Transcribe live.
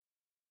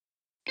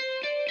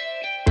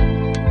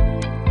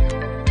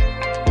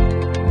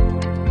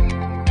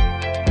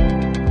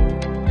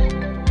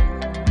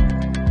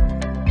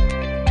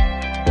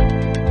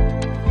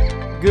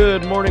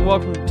Good morning.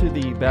 Welcome to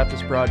the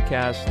Baptist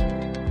Broadcast.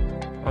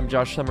 I'm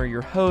Josh Summer,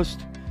 your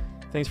host.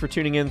 Thanks for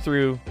tuning in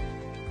through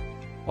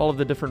all of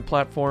the different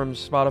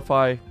platforms,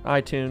 Spotify,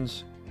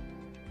 iTunes.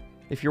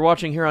 If you're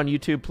watching here on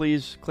YouTube,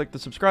 please click the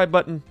subscribe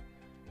button.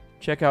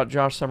 Check out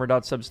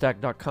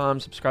joshsummer.substack.com.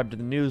 Subscribe to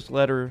the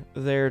newsletter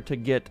there to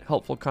get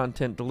helpful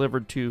content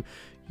delivered to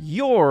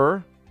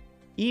your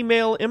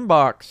email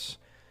inbox.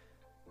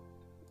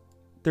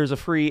 There's a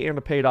free and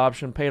a paid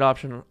option. Paid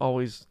option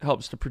always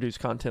helps to produce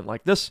content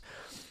like this.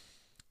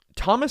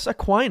 Thomas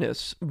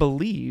Aquinas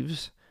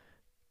believes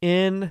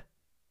in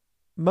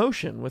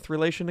motion with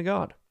relation to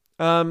God.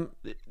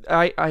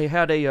 I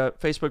had a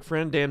Facebook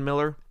friend, Dan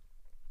Miller,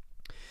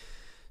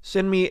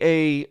 send me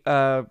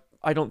I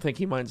don't think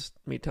he minds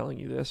me telling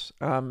you this.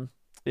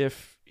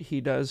 If he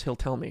does, he'll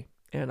tell me,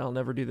 and I'll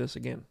never do this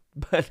again.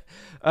 But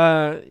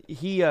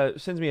he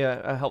sends me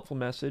a helpful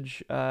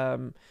message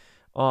on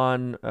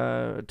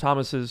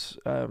Thomas's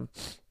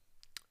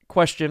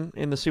question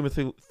in the Summa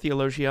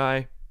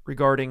Theologiae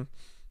regarding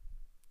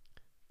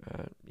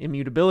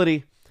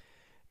immutability,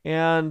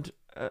 and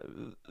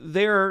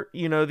there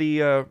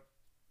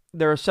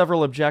are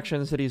several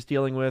objections that he's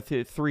dealing with,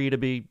 3 to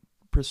be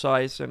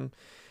precise, and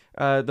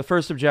the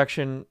first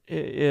objection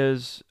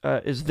is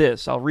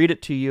this. I'll read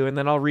it to you, and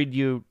then I'll read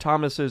you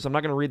Thomas's. I'm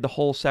not going to read the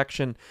whole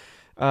section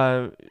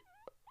of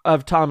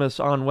Thomas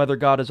on whether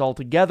God is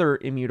altogether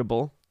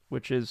immutable,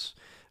 which is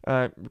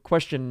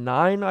question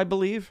 9, I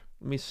believe.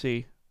 Let me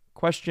see.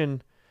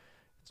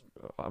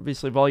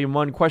 Obviously, volume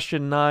 1,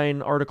 question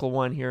 9, article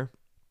 1 here.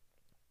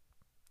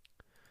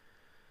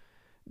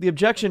 The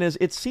objection is,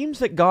 it seems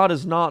that God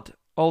is not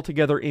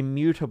altogether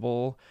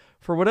immutable,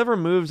 for whatever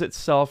moves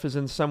itself is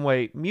in some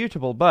way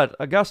mutable. But,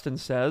 Augustine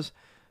says,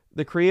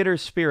 the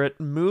Creator's Spirit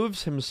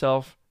moves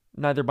himself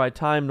neither by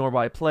time nor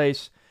by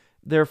place,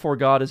 therefore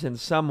God is in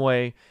some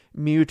way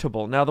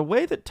mutable. Now, the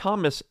way that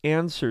Thomas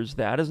answers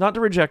that is not to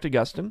reject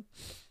Augustine.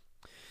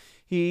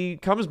 He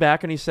comes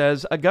back and he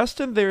says,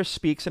 Augustine there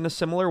speaks in a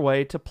similar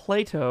way to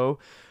Plato,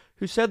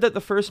 who said that the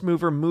first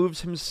mover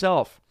moves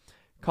himself,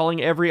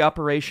 calling every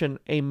operation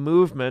a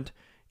movement,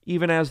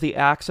 even as the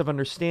acts of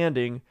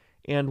understanding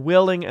and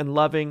willing and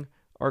loving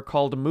are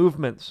called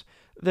movements.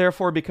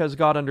 Therefore, because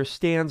God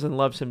understands and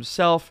loves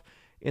himself,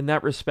 in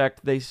that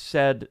respect they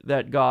said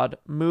that God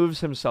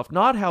moves himself.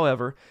 Not,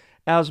 however,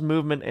 as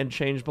movement and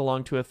change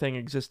belong to a thing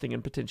existing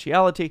in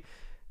potentiality,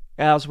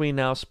 as we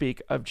now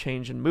speak of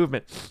change and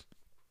movement.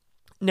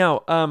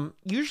 Now,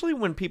 usually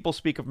when people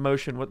speak of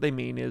motion, what they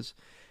mean is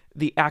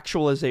the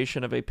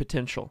actualization of a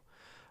potential.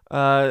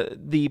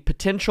 The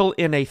potential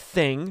in a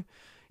thing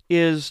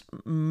is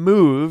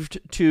moved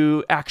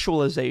to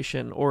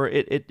actualization, or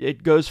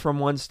it goes from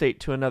one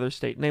state to another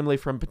state, namely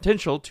from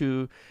potential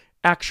to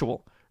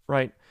actual,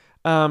 right?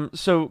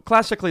 So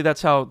classically,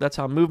 that's how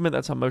movement,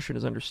 that's how motion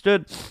is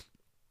understood.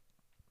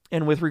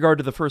 And with regard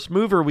to the first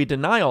mover, we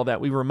deny all that.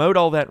 We remote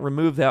all that,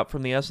 remove that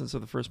from the essence of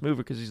the first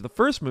mover, because he's the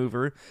first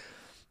mover.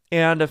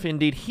 And if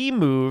indeed he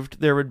moved,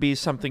 there would be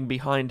something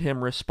behind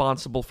him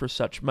responsible for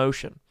such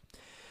motion.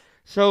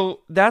 So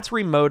that's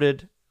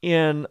remoted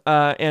in,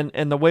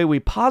 and the way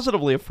we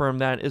positively affirm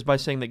that is by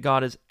saying that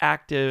God is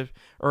active,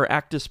 or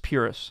actus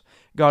purus.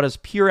 God is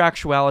pure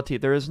actuality.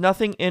 There is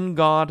nothing in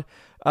God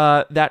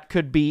that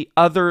could be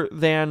other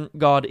than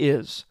God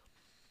is,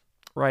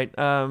 right?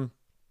 And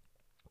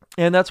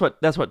that's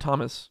what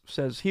Thomas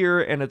says here,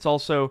 and it's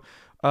also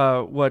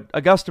what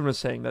Augustine was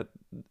saying, that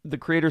the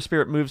Creator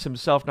Spirit moves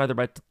himself neither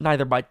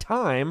by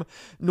time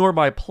nor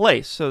by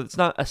place. So it's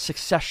not a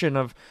succession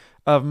of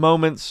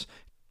moments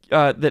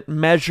that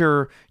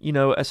measure,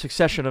 a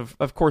succession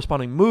of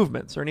corresponding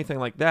movements or anything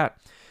like that.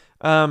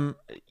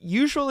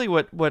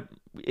 Usually,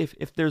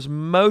 if there's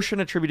motion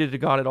attributed to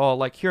God at all,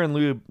 like here in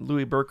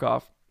Louis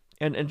Berkhoff,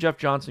 and Jeff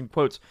Johnson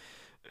quotes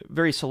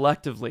very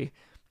selectively,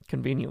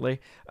 conveniently,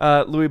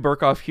 Louis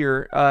Berkhoff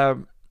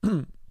here,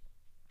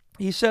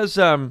 he says,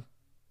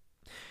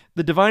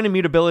 the divine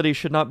immutability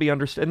should not be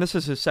understood, and this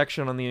is his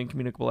section on the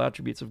incommunicable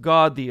attributes of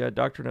God, the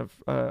doctrine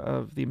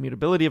of the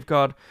immutability of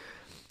God.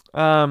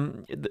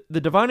 The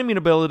divine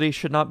immutability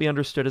should not be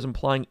understood as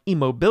implying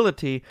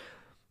immobility.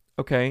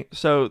 Okay,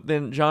 so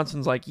then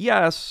Johnson's like,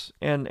 yes,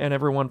 and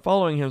everyone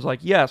following him is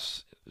like,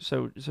 yes,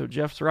 so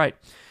Jeff's right.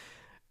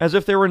 As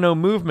if there were no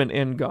movement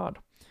in God.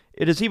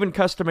 It is even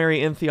customary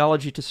in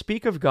theology to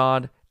speak of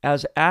God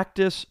as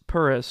actus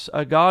purus,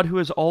 a God who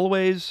is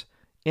always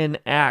in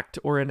act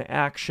or in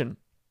action.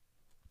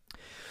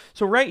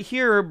 So right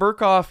here,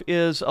 Berkhoff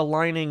is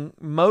aligning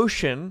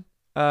motion,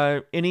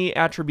 any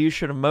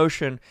attribution of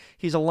motion,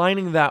 he's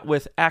aligning that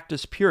with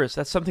actus purus.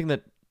 That's something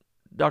that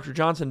Dr.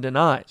 Johnson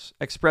denies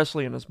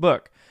expressly in his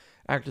book.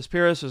 Actus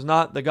purus is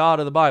not the God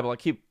of the Bible. I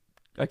keep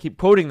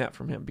quoting that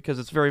from him because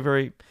it's very,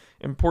 very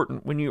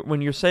important. When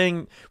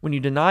you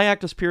deny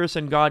actus purus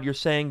in God, you're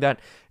saying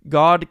that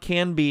God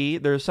can be,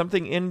 there's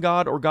something in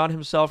God, or God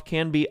himself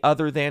can be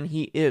other than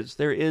he is.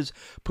 There is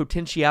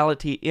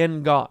potentiality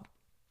in God.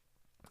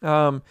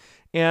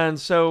 And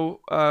so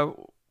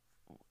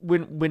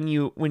when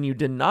you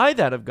deny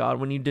that of God,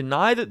 when you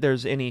deny that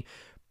there's any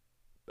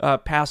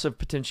passive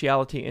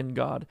potentiality in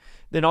God,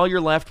 then all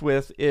you're left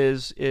with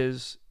is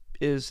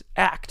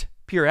act,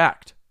 pure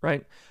act,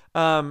 right?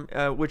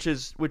 Which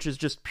is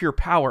just pure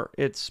power.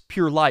 It's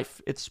pure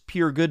life. It's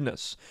pure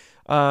goodness.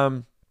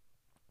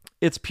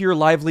 It's pure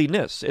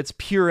liveliness. It's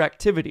pure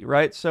activity,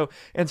 right? So,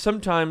 and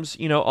sometimes,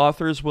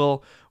 authors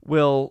will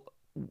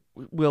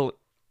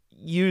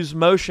use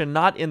motion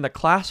not in the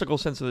classical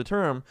sense of the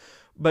term,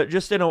 but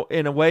just in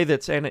a way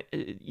that's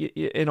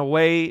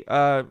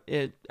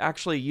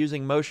actually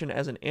using motion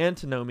as an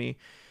antinomy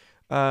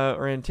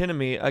or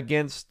antinomy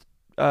against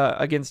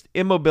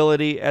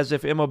immobility, as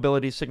if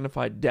immobility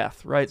signified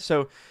death, right?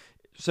 So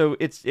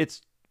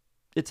it's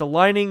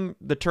aligning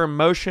the term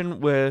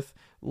motion with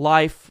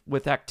life,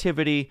 with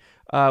activity,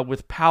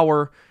 with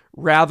power,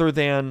 rather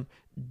than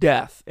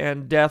death.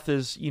 And death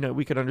is,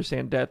 we could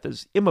understand death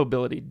as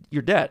immobility.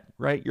 You're dead,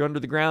 right? You're under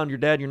the ground. You're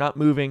dead. You're not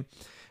moving.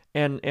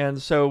 And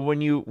so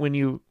when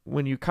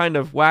you kind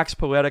of wax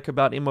poetic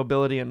about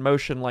immobility and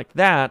motion like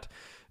that,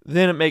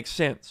 then it makes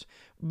sense.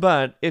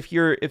 But if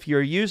you're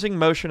using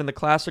motion in the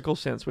classical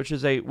sense, which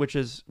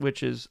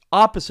is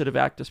opposite of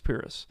actus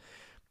purus,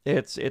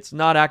 it's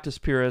not actus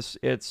purus.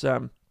 It's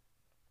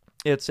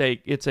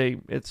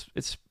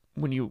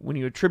when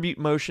you attribute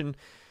motion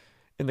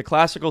in the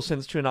classical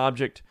sense to an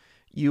object,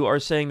 you are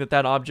saying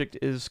that object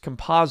is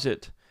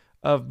composite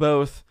of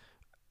both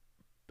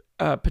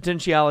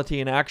potentiality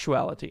and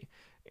actuality,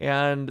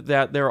 and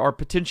that there are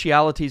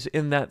potentialities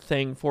in that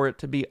thing for it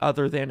to be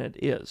other than it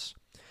is.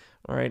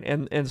 All right,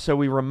 and so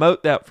we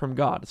remote that from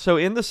God. So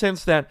in the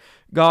sense that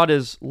God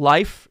is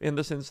life, in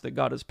the sense that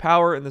God is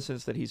power, in the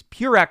sense that he's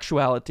pure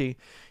actuality,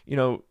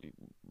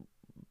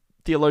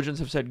 theologians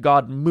have said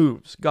God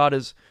moves. God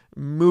is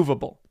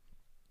movable.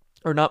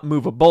 Or not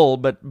movable,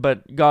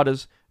 but God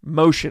is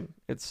motion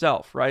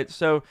itself, right?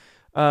 So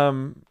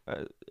kind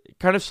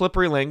of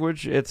slippery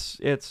language. It's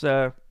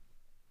an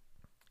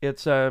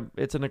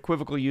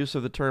equivocal use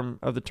of the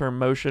term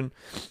motion,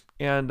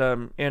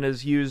 and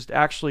is used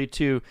actually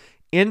to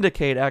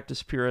indicate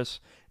actus purus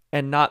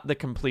and not the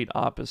complete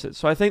opposite.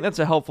 So I think that's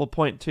a helpful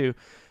point to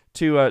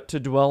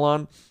dwell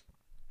on,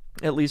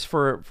 at least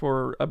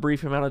for a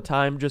brief amount of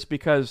time, just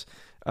because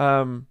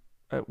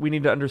we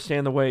need to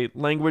understand the way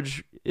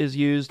language is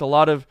used. A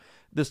lot of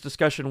this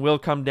discussion will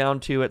come down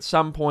to, at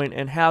some point,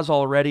 and has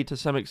already to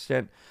some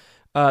extent,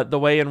 the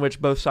way in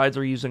which both sides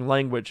are using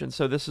language. And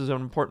so this is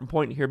an important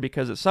point here,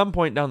 because at some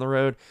point down the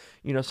road,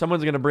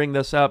 someone's going to bring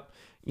this up,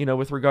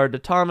 with regard to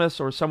Thomas,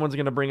 or someone's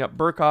going to bring up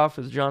Berkhoff,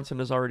 as Johnson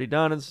has already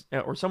done,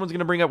 or someone's going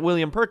to bring up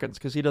William Perkins,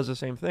 because he does the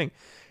same thing.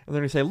 And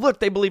they're going to say, look,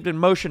 they believed in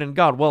motion and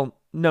God. Well,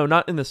 no,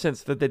 not in the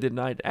sense that they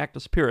denied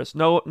actus purus.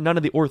 No, none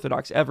of the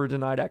Orthodox ever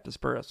denied actus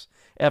purus,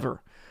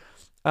 ever.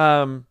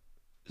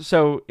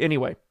 So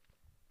anyway,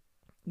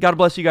 God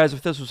bless you guys.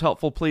 If this was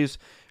helpful, please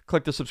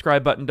click the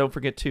subscribe button. Don't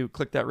forget to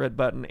click that red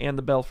button and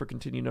the bell for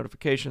continued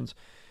notifications.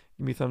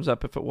 Give me a thumbs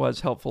up if it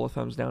was helpful, a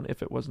thumbs down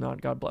if it was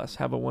not. God bless.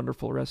 Have a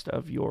wonderful rest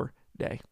of your day.